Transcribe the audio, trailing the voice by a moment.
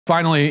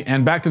finally,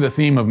 and back to the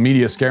theme of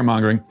media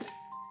scaremongering,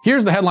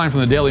 here's the headline from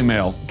the Daily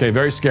Mail. Okay,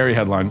 very scary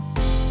headline.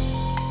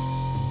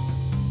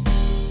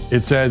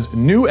 It says,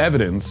 new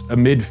evidence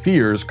amid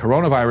fears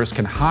coronavirus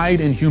can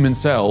hide in human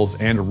cells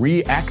and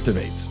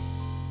reactivate.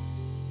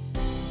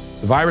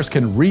 The virus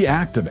can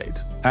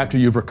reactivate after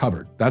you've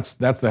recovered. That's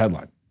the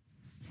headline.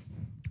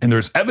 And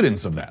there's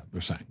evidence of that,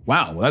 they're saying.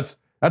 Wow, well,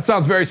 that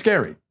sounds very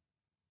scary.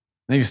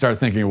 Then you start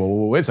thinking, well,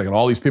 wait a second,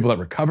 all these people that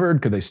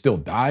recovered, could they still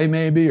die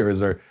maybe? Or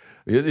is there,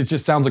 it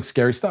just sounds like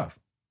scary stuff.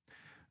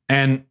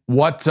 And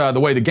what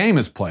the way the game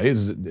is played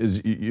is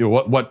you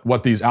know,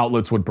 what these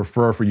outlets would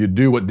prefer for you to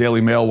do, what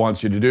Daily Mail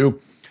wants you to do,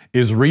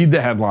 is read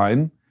the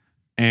headline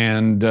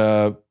and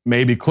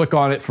maybe click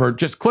on it for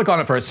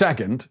a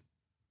second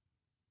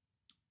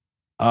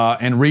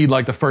and read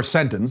like the first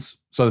sentence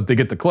so that they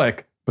get the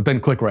click, but then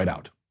click right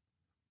out.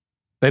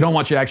 They don't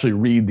want you to actually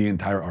read the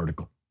entire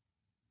article.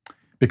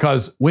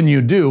 Because when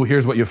you do,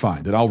 here's what you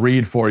find. And I'll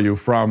read for you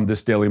from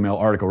this Daily Mail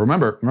article.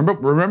 Remember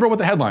what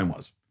the headline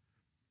was.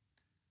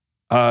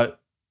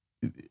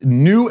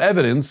 New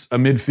evidence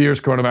amid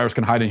fears coronavirus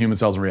can hide in human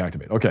cells and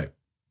reactivate. Okay,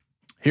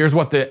 here's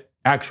what the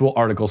actual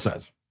article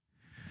says.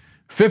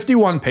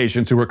 51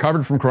 patients who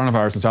recovered from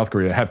coronavirus in South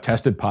Korea have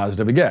tested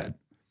positive again,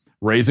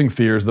 raising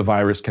fears the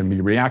virus can be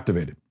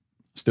reactivated.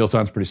 Still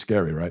sounds pretty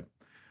scary, right?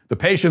 The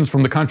patients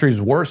from the country's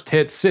worst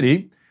hit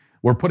city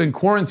were put in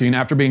quarantine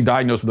after being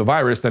diagnosed with the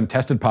virus, then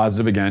tested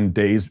positive again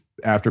days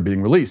after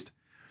being released.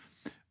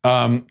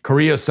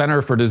 Korea's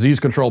Center for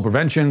Disease Control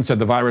Prevention said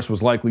the virus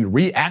was likely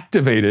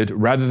reactivated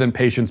rather than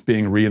patients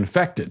being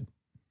reinfected.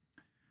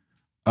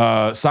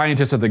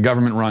 Scientists at the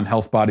government-run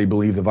health body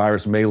believe the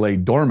virus may lay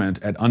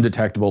dormant at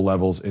undetectable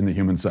levels in the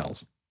human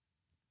cells.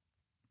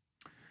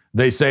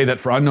 They say that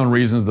for unknown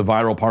reasons, the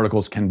viral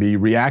particles can be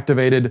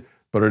reactivated,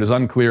 but it is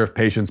unclear if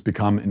patients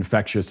become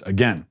infectious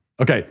again.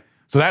 Okay,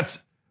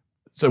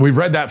 so we've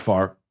read that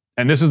far,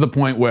 and this is the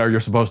point where you're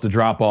supposed to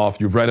drop off.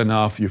 You've read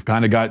enough. You've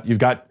got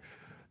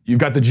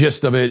the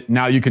gist of it.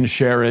 Now you can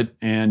share it,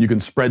 and you can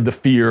spread the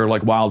fear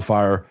like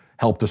wildfire.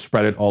 Help to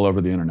spread it all over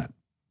the internet.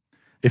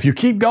 If you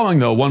keep going,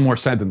 though, one more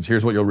sentence.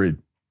 Here's what you'll read.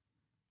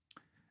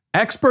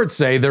 Experts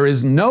say there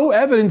is no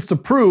evidence to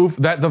prove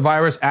that the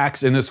virus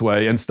acts in this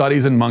way, and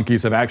studies in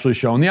monkeys have actually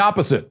shown the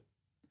opposite.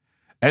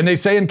 And they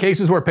say in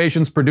cases where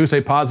patients produce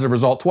a positive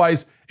result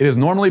twice, it is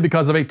normally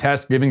because of a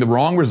test giving the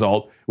wrong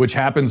result, which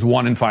happens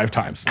 1 in 5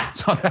 times.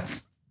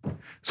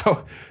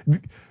 So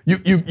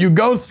you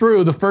go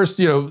through the first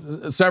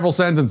several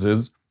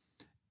sentences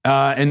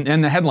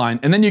and the headline,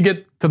 and then you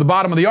get to the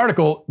bottom of the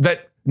article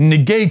that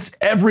negates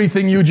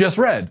everything you just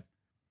read.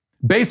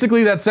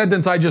 Basically, that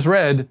sentence I just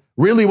read,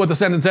 really what the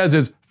sentence says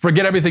is,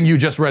 forget everything you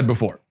just read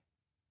before.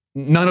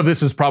 None of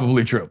this is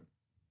probably true.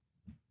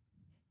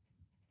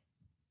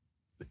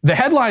 The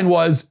headline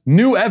was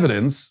new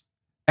evidence,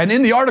 and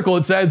in the article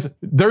it says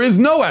there is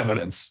no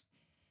evidence.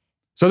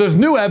 So there's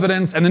new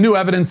evidence, and the new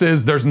evidence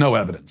is there's no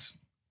evidence.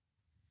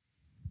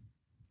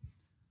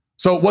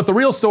 So what the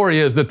real story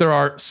is that there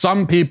are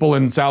some people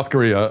in South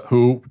Korea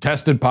who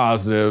tested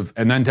positive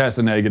and then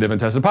tested negative and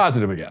tested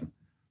positive again.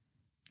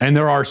 And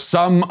there are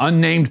some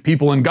unnamed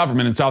people in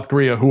government in South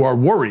Korea who are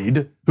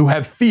worried, who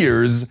have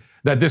fears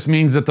that this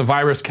means that the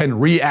virus can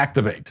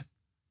reactivate.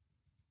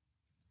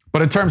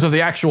 But in terms of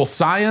the actual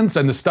science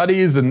and the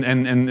studies and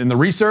the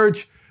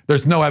research,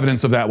 there's no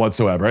evidence of that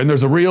whatsoever. And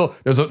there's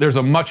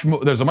a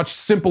much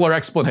simpler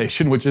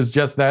explanation, which is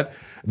just that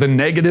the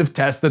negative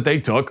test that they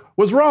took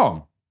was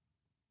wrong.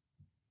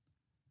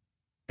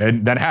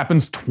 And that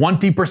happens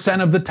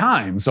 20% of the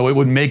time. So it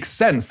would make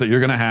sense that you're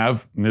going to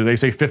have, they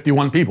say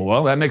 51 people.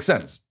 Well, that makes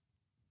sense.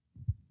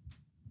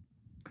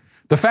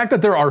 The fact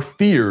that there are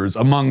fears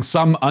among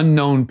some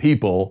unknown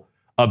people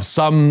of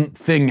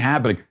something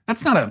happening,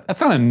 that's not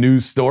a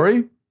news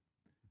story.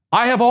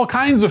 I have all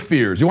kinds of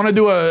fears. You want to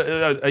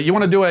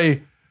do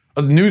a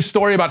news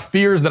story about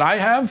fears that I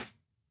have?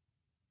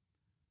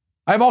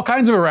 I have all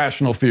kinds of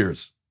irrational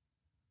fears.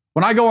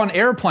 When I go on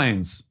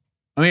airplanes,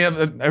 I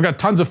mean, I've got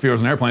tons of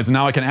fears on airplanes, and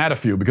now I can add a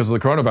few because of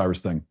the coronavirus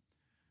thing.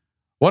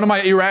 One of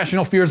my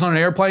irrational fears on an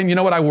airplane, you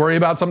know what I worry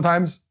about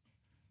sometimes?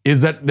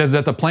 Is that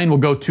the plane will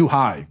go too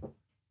high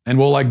and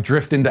will like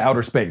drift into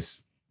outer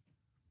space,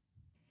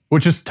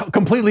 which is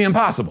completely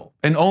impossible,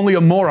 and only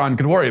a moron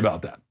could worry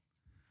about that.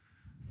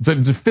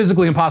 It's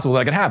physically impossible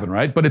that could happen,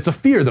 right? But it's a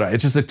fear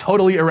it's just a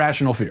totally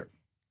irrational fear.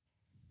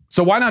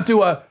 So why not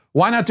do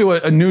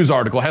a news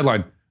article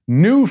headline?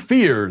 New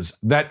fears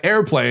that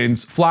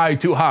airplanes fly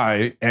too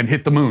high and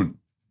hit the moon.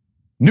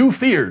 New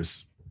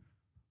fears.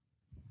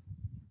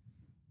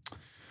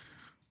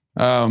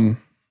 I've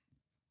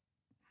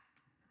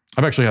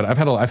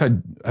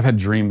had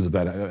dreams of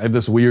that. I have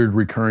this weird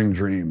recurring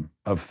dream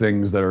of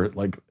things that are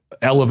like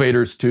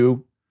elevators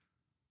too.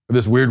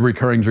 This weird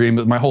recurring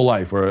dream my whole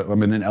life where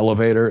I'm in an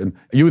elevator, and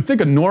you would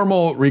think a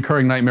normal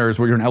recurring nightmare is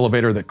where you're in an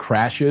elevator that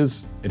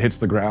crashes, it hits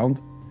the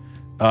ground.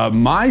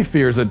 My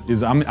fear is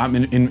I'm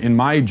in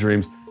my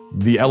dreams,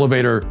 the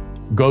elevator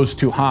goes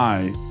too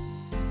high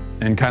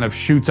and kind of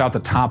shoots out the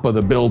top of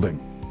the building.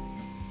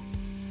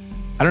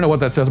 I don't know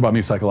what that says about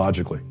me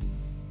psychologically.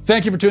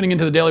 Thank you for tuning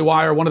into the Daily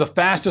Wire, one of the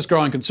fastest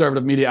growing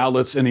conservative media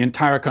outlets in the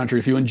entire country.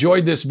 If you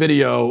enjoyed this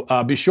video,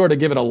 be sure to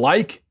give it a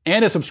like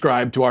and a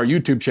subscribe to our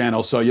YouTube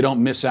channel so you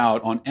don't miss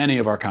out on any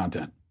of our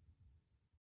content.